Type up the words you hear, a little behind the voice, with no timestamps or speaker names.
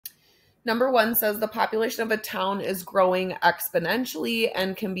Number 1 says the population of a town is growing exponentially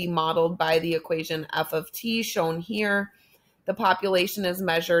and can be modeled by the equation f of t shown here. The population is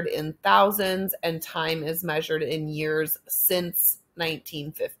measured in thousands and time is measured in years since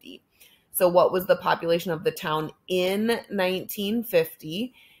 1950. So what was the population of the town in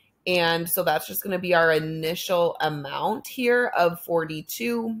 1950? And so that's just going to be our initial amount here of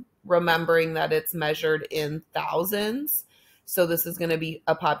 42, remembering that it's measured in thousands. So this is going to be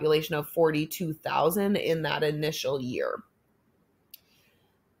a population of 42,000 in that initial year.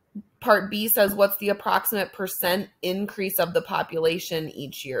 Part B says, what's the approximate percent increase of the population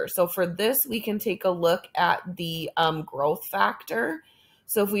each year? So for this, we can take a look at the growth factor.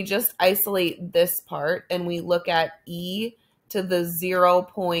 So if we just isolate this part and we look at e to the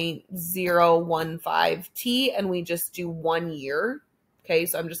 0.015t and we just do 1 year. Okay,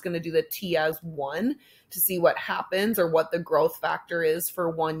 so I'm just going to do the t as 1 to see what happens or what the growth factor is for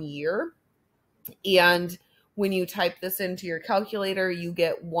 1 year. And when you type this into your calculator, you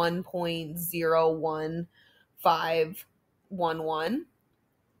get 1.01511.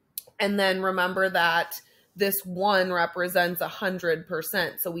 And then remember that this 1 represents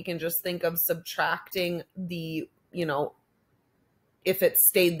 100%. So we can just think of subtracting the, if it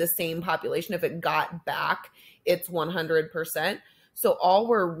stayed the same population, if it got back, it's 100%. So all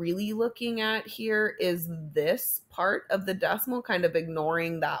we're really looking at here is this part of the decimal, kind of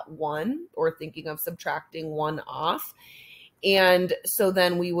ignoring that 1 or thinking of subtracting 1 off. And so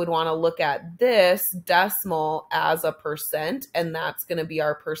then we would want to look at this decimal as a percent, and that's going to be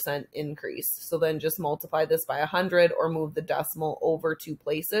our percent increase. So then just multiply this by 100 or move the decimal over 2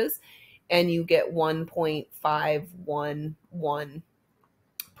 places, and you get 1.511%.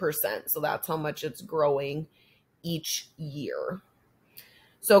 So that's how much it's growing each year.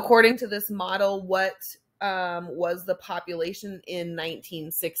 So according to this model, what was the population in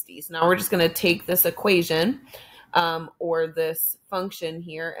 1960s? Now we're just going to take this equation or this function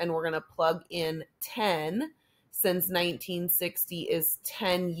here, and we're going to plug in 10, since 1960 is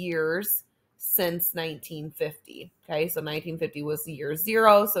 10 years since 1950. Okay, so 1950 was year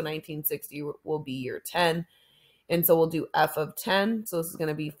 0, so 1960 will be year 10. And so we'll do f of 10. So this is going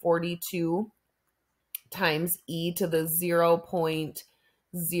to be 42 times e to the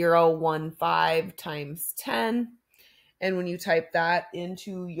 0.015 times 10. And when you type that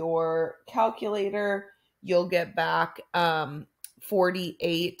into your calculator, you'll get back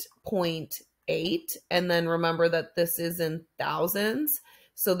 48.8. And then remember that this is in thousands.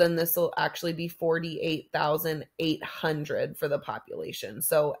 So then this will actually be 48,800 for the population.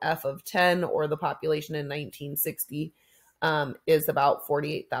 So f of 10, or the population in 1960, is about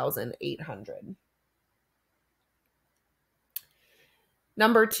 48,800.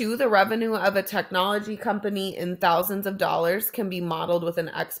 Number 2, the revenue of a technology company in thousands of dollars can be modeled with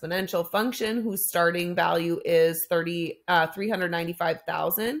an exponential function whose starting value is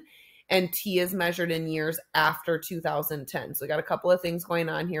 395,000, and t is measured in years after 2010. So we got a couple of things going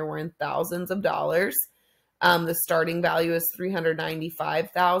on here. We're in thousands of dollars. The starting value is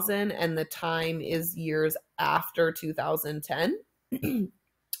 395,000, and the time is years after 2010.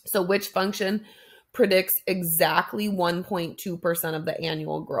 So which function predicts exactly 1.2% of the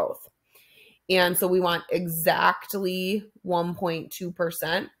annual growth? And so we want exactly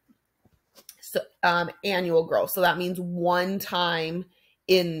 1.2% annual growth. So that means 1 time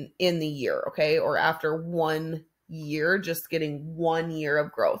in the year, okay? Or after 1 year, just getting 1 year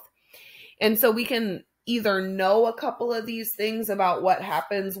of growth. And so we can either know a couple of these things about what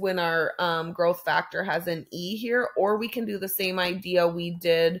happens when our growth factor has an e here, or we can do the same idea we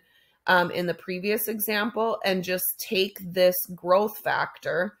did in the previous example and just take this growth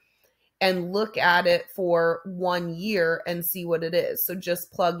factor and look at it for 1 year and see what it is. So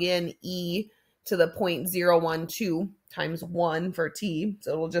just plug in e to the 0.012 times 1 for t.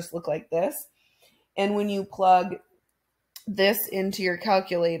 So it'll just look like this. And when you plug this into your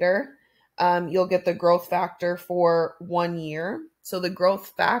calculator, you'll get the growth factor for 1 year. So the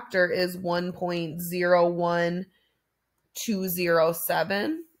growth factor is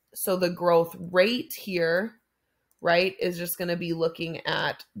 1.01207. So the growth rate here, right, is just going to be looking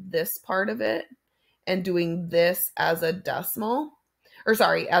at this part of it and doing this as a decimal, or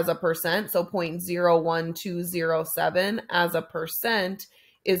sorry, as a percent. So 0.01207 as a percent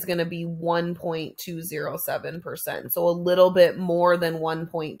is going to be 1.207%. So a little bit more than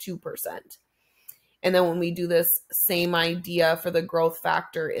 1.2%. And then when we do this same idea for the growth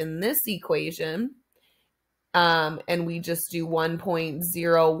factor in this equation, and we just do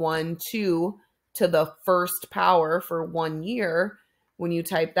 1.012 to the first power for 1 year, when you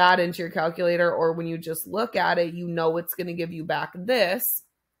type that into your calculator or when you just look at it, you know it's going to give you back this.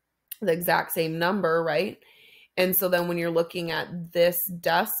 the exact same number, right? And so then when you're looking at this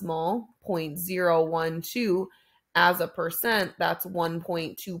decimal, 0.012, as a percent, that's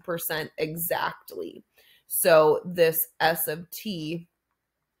 1.2% exactly. So this S of t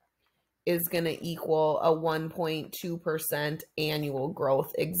is going to equal a 1.2% annual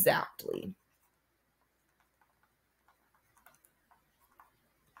growth exactly.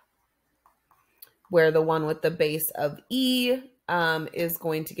 Where the one with the base of E is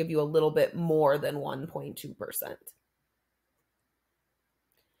going to give you a little bit more than 1.2%.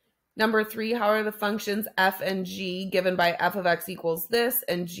 Number 3, how are the functions f and g given by f of x equals this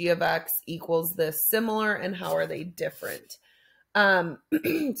and g of x equals this similar, and how are they different?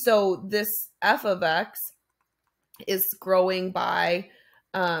 So this f of x is growing by,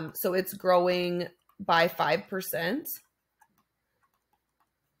 so it's growing by 5%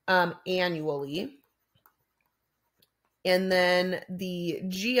 annually. And then the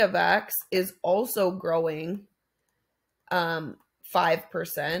g of x is also growing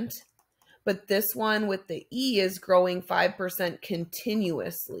 5%. But this one with the E is growing 5%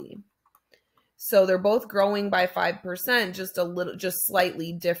 continuously. So they're both growing by 5%, just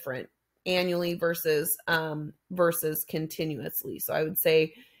slightly different annually versus continuously. So I would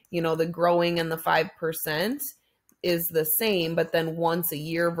say, the growing and the 5% is the same, but then once a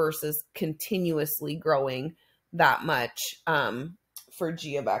year versus continuously growing that much for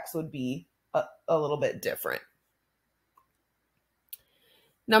G of X would be a little bit different.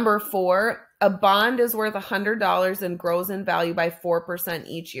 Number 4, a bond is worth $100 and grows in value by 4%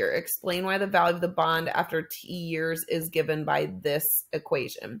 each year. Explain why the value of the bond after T years is given by this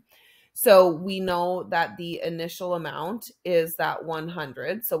equation. So we know that the initial amount is that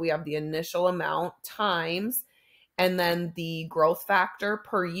 100. So we have the initial amount times, and then the growth factor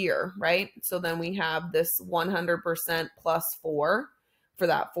per year, right? So then we have this 100% plus 4 for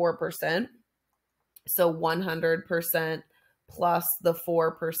that 4%. So 100% plus the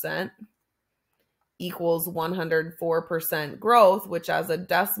 4% equals 104% growth, which as a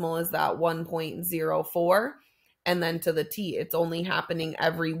decimal is that 1.04. And then to the t, it's only happening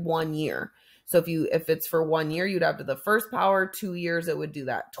every 1 year. So if it's for 1 year, you'd have to the first power. 2 years, it would do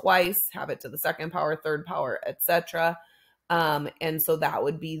that twice, have it to the second power, third power, etc. And so that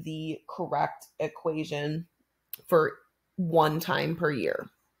would be the correct equation for 1 time per year.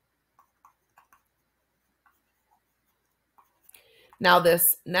 Now this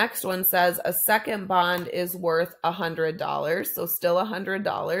next one says a second bond is worth $100. So still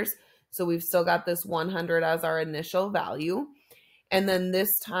 $100. So we've still got this 100 as our initial value. And then this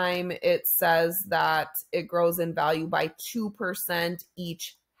time it says that it grows in value by 2%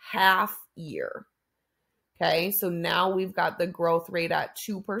 each half year. Okay, so now we've got the growth rate at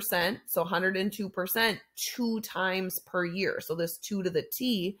 2%. So 102%, 2 times per year. So this 2 to the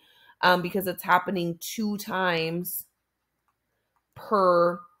t, because it's happening 2 times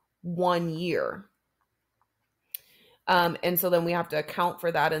per 1 year. And so then we have to account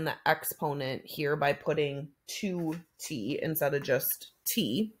for that in the exponent here by putting 2t instead of just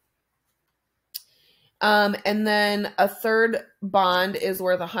t. And then a third bond is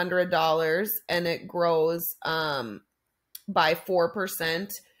worth $100 and it grows by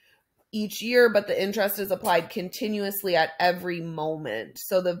 4% each year, but the interest is applied continuously at every moment.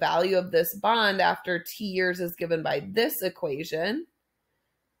 So the value of this bond after t years is given by this equation.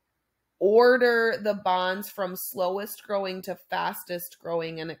 Order the bonds from slowest growing to fastest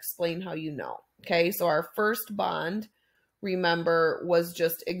growing and explain how you know. Okay, so our first bond, remember, was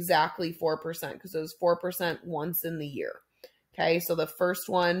just exactly 4% because it was 4% once in the year. Okay, so the first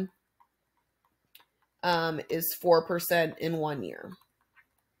one is 4% in 1 year.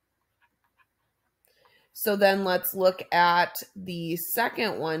 So then let's look at the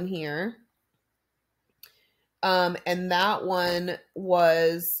second one here. And that one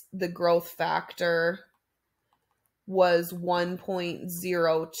was the growth factor was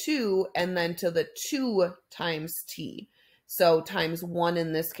 1.02 and then to the 2 times t. So times 1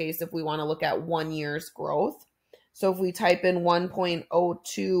 in this case if we want to look at 1 year's growth. So if we type in 1.02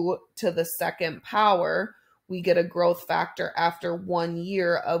 to the second power, we get a growth factor after 1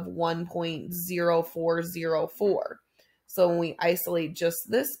 year of 1.0404. So when we isolate just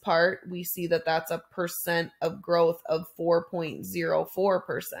this part, we see that that's a percent of growth of 4.04%.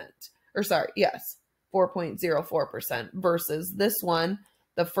 Or sorry, yes, 4.04% versus this one,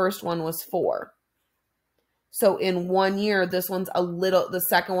 the first one was 4. So in 1 year, the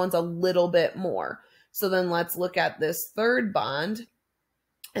second one's a little bit more. So then let's look at this third bond.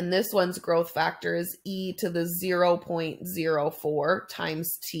 And this one's growth factor is e to the 0.04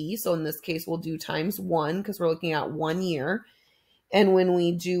 times t. So in this case, we'll do times 1 because we're looking at 1 year. And when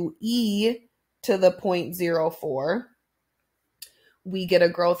we do e to the 0.04, we get a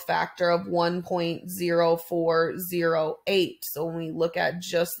growth factor of 1.0408. So when we look at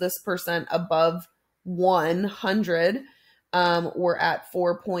just this percent above 100, we're at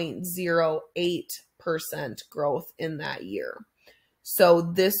 4.08% growth in that year. So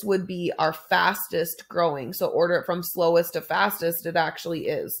this would be our fastest growing. So order it from slowest to fastest. It actually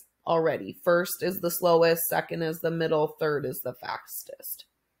is already. First is the slowest, second is the middle, third is the fastest.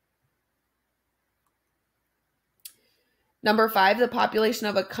 Number 5, the population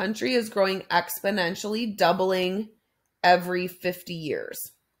of a country is growing exponentially, doubling every 50 years.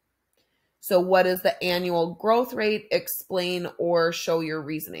 So what is the annual growth rate? Explain or show your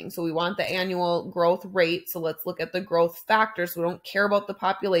reasoning. So we want the annual growth rate. So let's look at the growth factor. So we don't care about the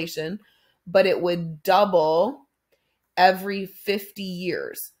population, but it would double every 50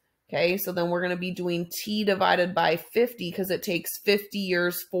 years. Okay, so then we're going to be doing t divided by 50 because it takes 50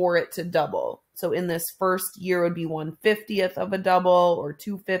 years for it to double. So in this first year, it would be 1/50th of a double, or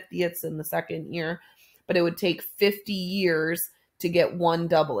 2/50ths in the second year. But it would take 50 years to get one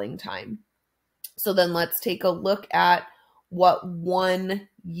doubling time. So then let's take a look at what 1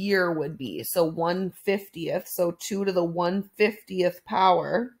 year would be. So 1/50th, so 2 to the 1/50th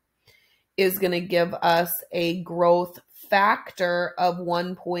power is going to give us a growth factor of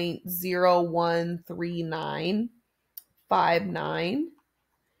 1.013959.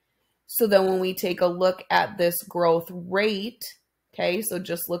 So then when we take a look at this growth rate, okay, so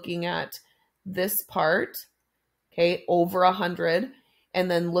just looking at this part, okay, over 100,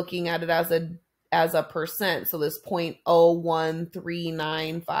 and then looking at it as a percent. So this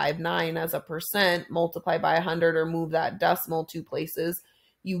 0.013959 as a percent, multiply by 100 or move that decimal 2 places,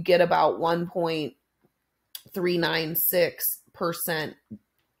 you get about 1.396%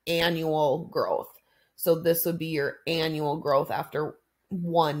 annual growth. So this would be your annual growth after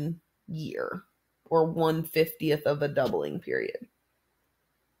 1 year, or 1/50th of a doubling period.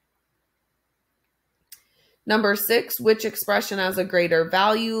 Number 6, which expression has a greater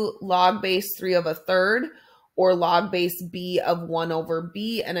value? Log base 3 of a third or log base b of 1 over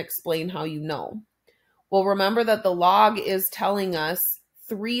b, and explain how you know. Well, remember that the log is telling us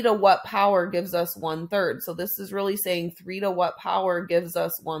 3 to what power gives us 1/3. So this is really saying 3 to what power gives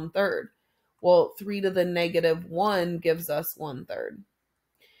us 1/3. Well, 3 to the -1 gives us 1/3.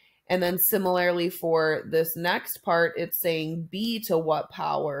 And then similarly for this next part, it's saying b to what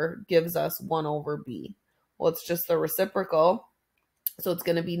power gives us 1 over b. Well, it's just the reciprocal. So it's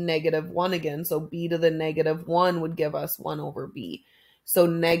going to be -1 again. So b to the -1 would give us 1 over b. So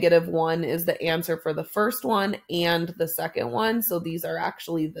 -1 is the answer for the first one and the second one. So these are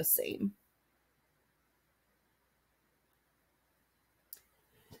actually the same.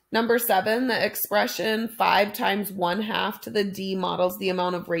 Number 7, the expression 5 times 1/2 to the d models the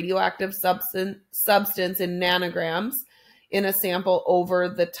amount of radioactive substance in nanograms in a sample over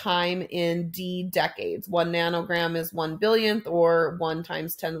the time in d decades. 1 nanogram is 1 billionth, or 1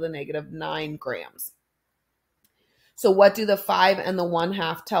 times 10 to the -9 grams. So what do the 5 and the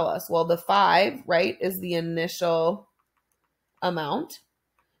 1/2 tell us? Well, the 5, right, is the initial amount.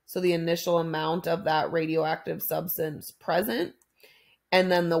 So the initial amount of that radioactive substance present. And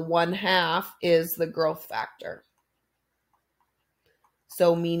then the 1/2 is the growth factor.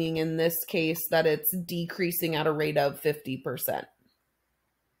 So meaning in this case that it's decreasing at a rate of 50%.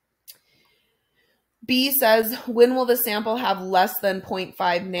 B says, when will the sample have less than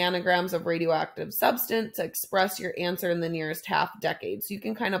 0.5 nanograms of radioactive substance? To express your answer in the nearest half decade. So you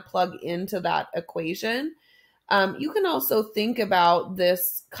can kind of plug into that equation. You can also think about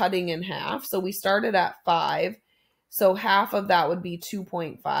this cutting in half. So we started at 5. So half of that would be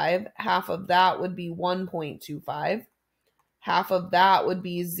 2.5. Half of that would be 1.25. Half of that would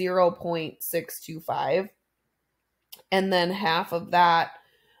be 0.625. And then half of that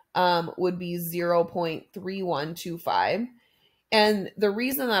would be 0.3125. And the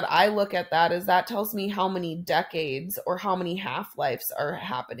reason that I look at that is that tells me how many decades or how many half-lives are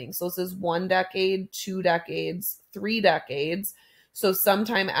happening. So this is 1 decade, 2 decades, 3 decades. So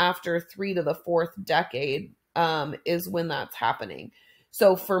sometime after 3 to the 4th decade is when that's happening.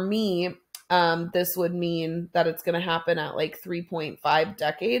 So for me, this would mean that it's going to happen at like 3.5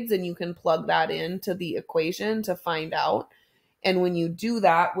 decades, and you can plug that into the equation to find out. And when you do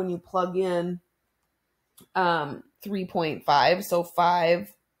that, when you plug in 3.5, so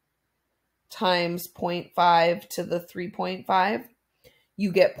 5 times 0.5 to the 3.5,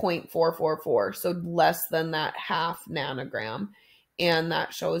 you get 0.444, so less than that half nanogram. And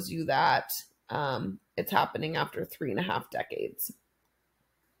that shows you that it's happening after 3.5 decades.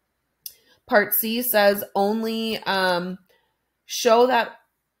 Part C says only show that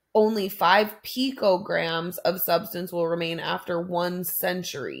only 5 picograms of substance will remain after 1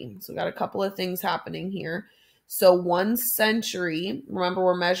 century. So we got a couple of things happening here. So 1 century, remember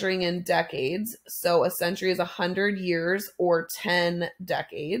we're measuring in decades. So a century is 100 years or 10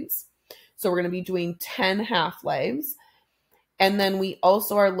 decades. So we're going to be doing 10 half-lives. And then we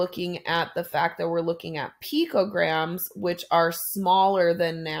also are looking at the fact that we're looking at picograms, which are smaller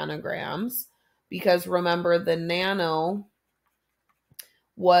than nanograms. Because remember, the nano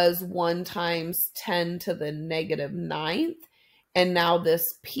was 1 times 10 to the negative 9th. And now this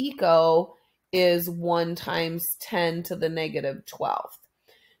pico is 1 times 10 to the negative 12th.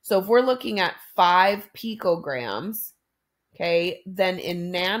 So if we're looking at 5 picograms, okay, then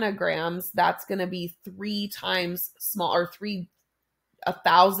in nanograms, that's going to be 3 times small, or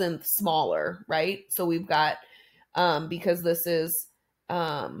 1,000th smaller, right? So we've got, because this is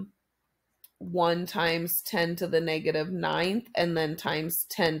 1 times 10 to the negative 9th, and then times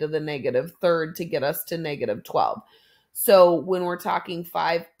 10 to the negative 3rd to get us to negative 12. So when we're talking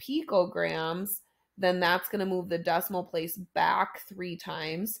 5 picograms, then that's going to move the decimal place back 3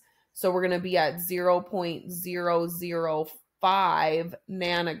 times. So we're going to be at 0.005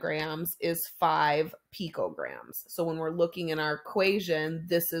 nanograms is 5 picograms. So when we're looking in our equation,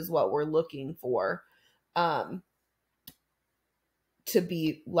 this is what we're looking for to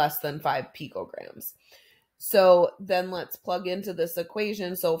be less than 5 picograms. So then let's plug into this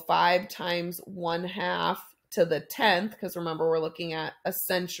equation. So 5 times 1/2 to the 10th, because remember we're looking at a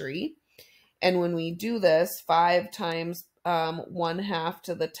century. And when we do this, 5 times 1/2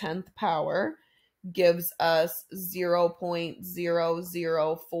 to the 10th power gives us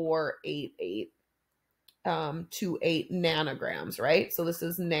 0.00488 28 nanograms, right? So this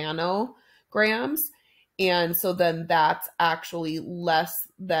is nanograms. And so then that's actually less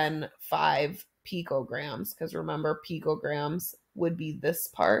than 5 picograms, because remember, picograms would be this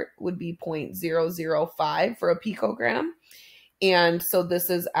part, would be 0.005 for a picogram. And so this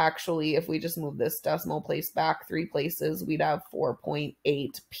is actually, if we just move this decimal place back 3 places, we'd have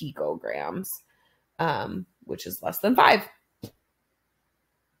 4.8 picograms, which is less than 5.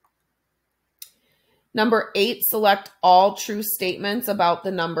 Number 8, select all true statements about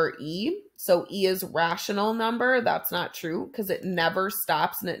the number e. So e is rational number. That's not true because it never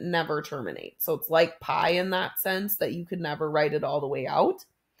stops and it never terminates. So it's like pi in that sense that you could never write it all the way out.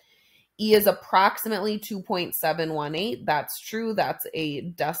 E is approximately 2.718. That's true. That's a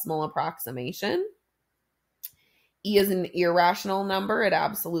decimal approximation. E is an irrational number. It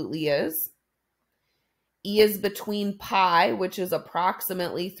absolutely is. E is between pi, which is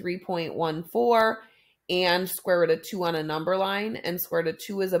approximately 3.14, and square root of 2 on a number line, and square root of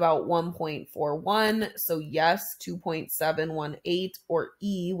 2 is about 1.41. So yes, 2.718 or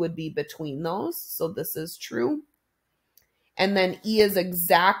E would be between those. So this is true. And then E is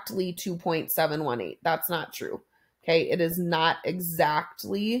exactly 2.718. That's not true. Okay, it is not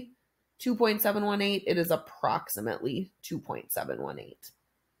exactly 2.718. It is approximately 2.718.